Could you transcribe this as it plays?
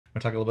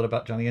Want to talk a little bit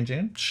about Johnny and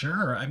June?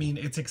 Sure. I mean,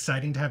 it's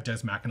exciting to have Des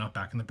McAnuff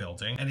back in the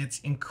building, and it's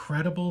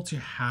incredible to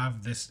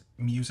have this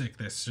music,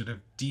 this sort of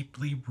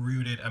deeply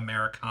rooted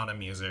Americana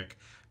music,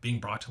 being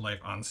brought to life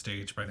on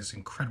stage by this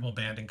incredible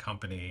band and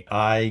company.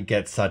 I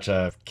get such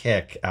a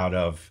kick out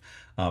of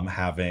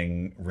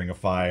having Ring of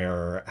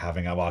Fire,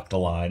 having I Walk the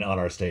Line on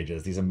our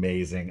stages, these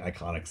amazing,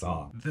 iconic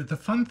songs. The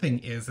fun thing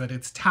is that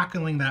it's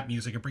tackling that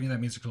music and bringing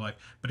that music to life,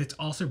 but it's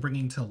also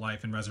bringing to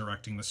life and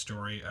resurrecting the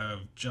story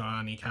of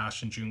Johnny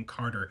Cash and June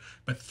Carter,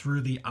 but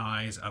through the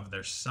eyes of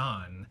their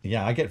son.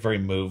 Yeah, I get very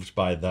moved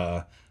by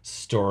the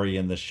story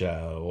in the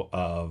show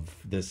of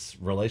this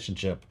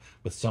relationship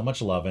with so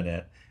much love in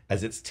it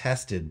as it's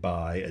tested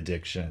by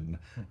addiction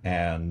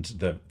and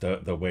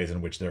the ways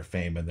in which their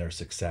fame and their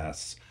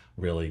success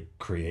really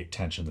create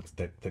tension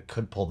that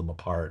could pull them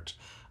apart.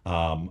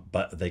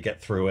 But they get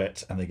through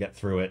it and they get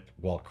through it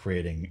while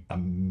creating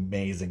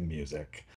amazing music.